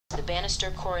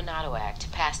Bannister-Coronado Act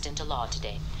passed into law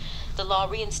today. The law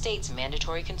reinstates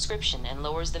mandatory conscription and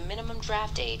lowers the minimum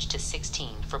draft age to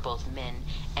 16 for both men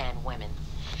and women.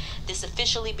 This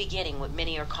officially beginning what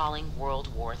many are calling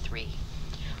World War III.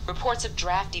 Reports of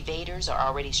draft evaders are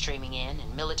already streaming in,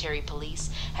 and military police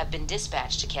have been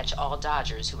dispatched to catch all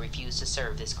Dodgers who refuse to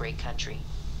serve this great country.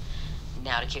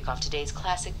 Now to kick off today's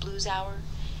Classic Blues Hour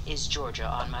is Georgia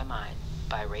on My Mind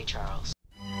by Ray Charles.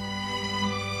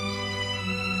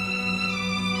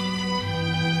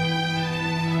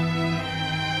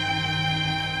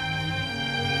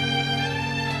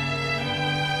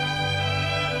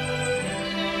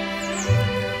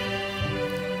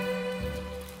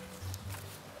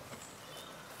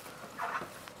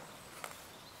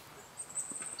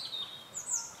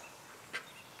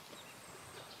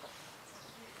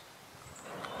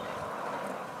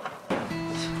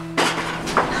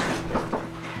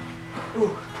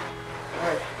 Ooh,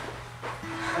 alright.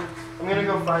 I'm gonna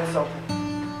go find something.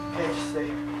 Okay, just stay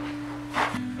here.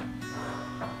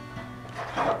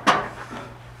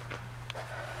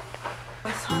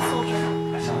 I saw a soldier.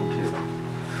 I saw him too.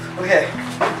 Okay,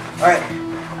 alright.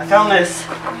 I found this.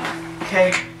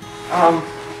 Okay,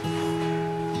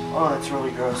 oh, that's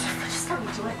really gross. Just let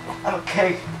me do it.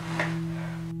 Okay.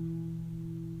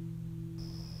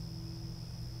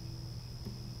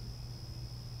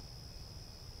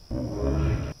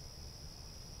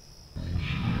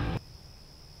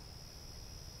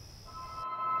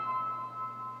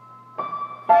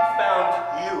 Found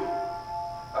you.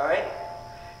 Alright?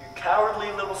 Your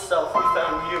cowardly little self, we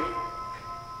found you.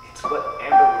 It's what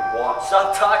Amber would want.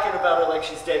 Stop talking about her like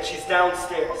she's dead. She's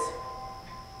downstairs.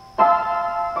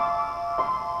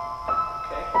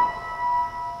 Okay?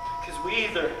 Because we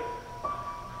either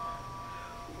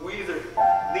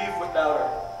leave without her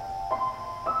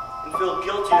and feel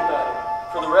guilty about it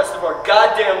for the rest of our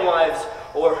goddamn lives,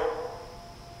 or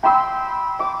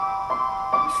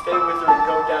we stay with her and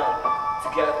go down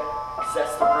together, because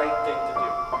that's the right thing to do.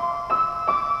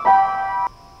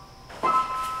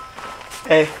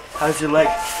 Hey, how's your leg?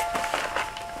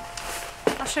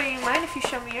 I'll show you mine if you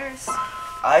show me yours.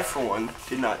 I, for one,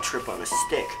 did not trip on a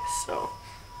stick, so...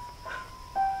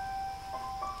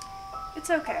 It's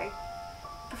okay.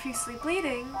 Profusely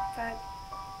bleeding, but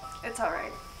it's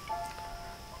alright.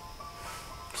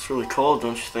 It's really cold,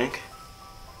 don't you think?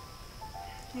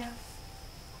 Yeah.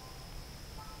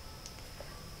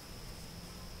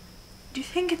 Do you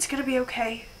think it's gonna be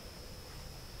okay?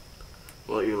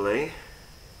 Well, your leg?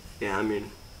 Yeah, I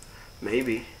mean,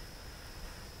 maybe.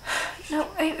 No,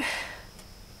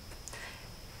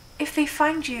 if they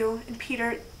find you and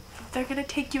Peter, they're gonna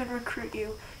take you and recruit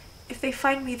you. If they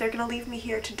find me, they're gonna leave me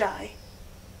here to die.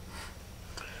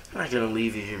 They're not gonna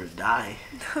leave you here to die.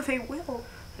 No, they will.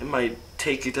 They might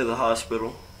take you to the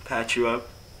hospital, patch you up,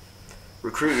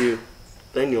 recruit you,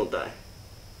 then you'll die.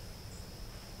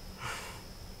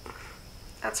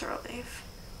 That's a relief.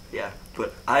 Yeah,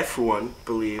 but I, for one,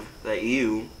 believe that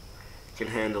you can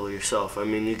handle yourself. I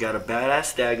mean, you got a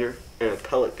badass dagger and a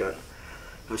pellet gun.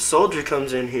 If a soldier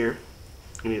comes in here,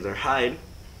 you can either hide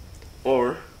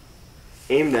or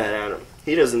aim that at him.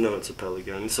 He doesn't know it's a pellet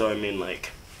gun, so I mean,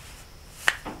 like...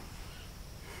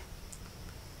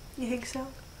 You think so?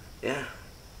 Yeah.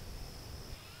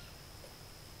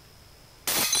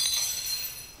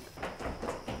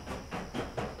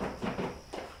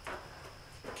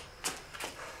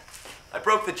 I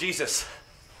broke the Jesus.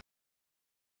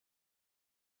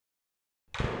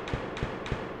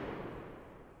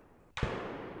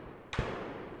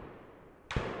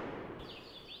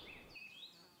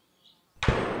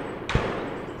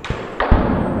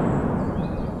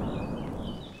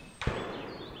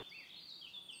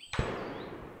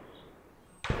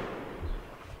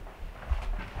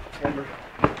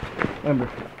 Amber,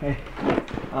 hey,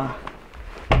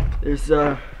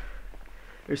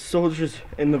 there's soldiers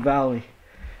in the valley,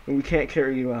 and we can't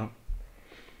carry you out.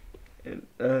 And,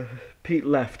 Pete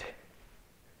left.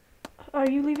 Are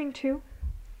you leaving too?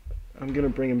 I'm gonna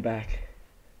bring him back.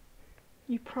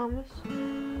 You promise?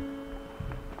 I'm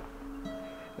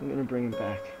gonna bring him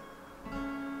back.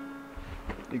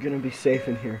 You're gonna be safe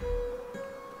in here.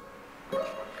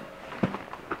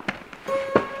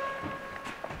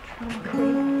 I'm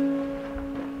clean.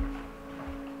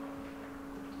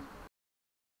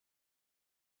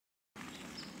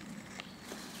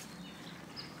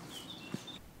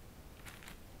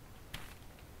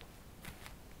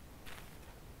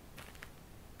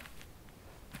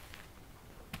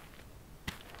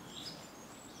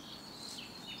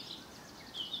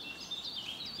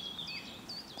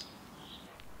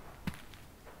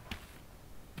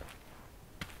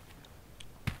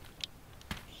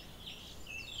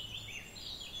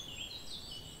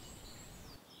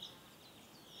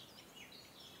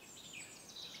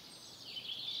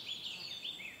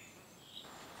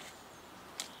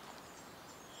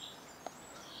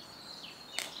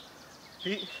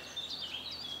 I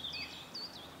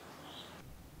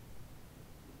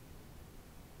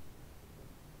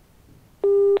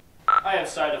have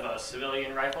sight of a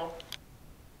civilian rifle.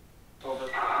 Over.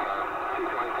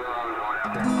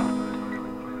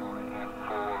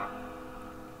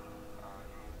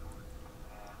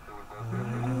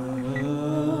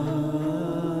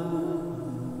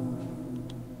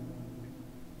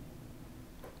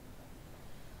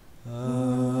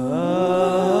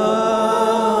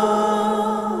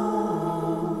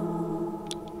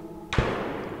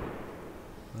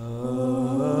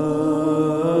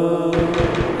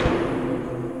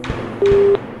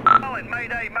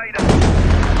 Mayday, mayday.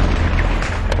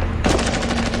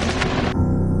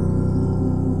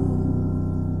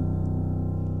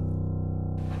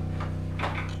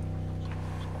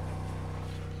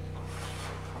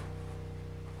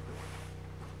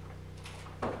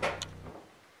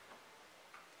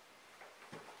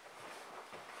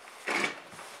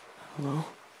 Hello?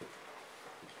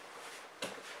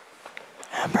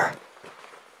 Amber.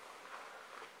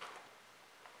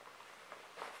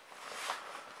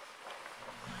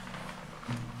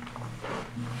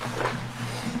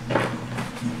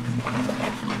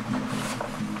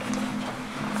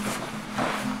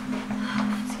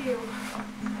 It's you.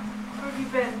 Where have you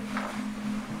been?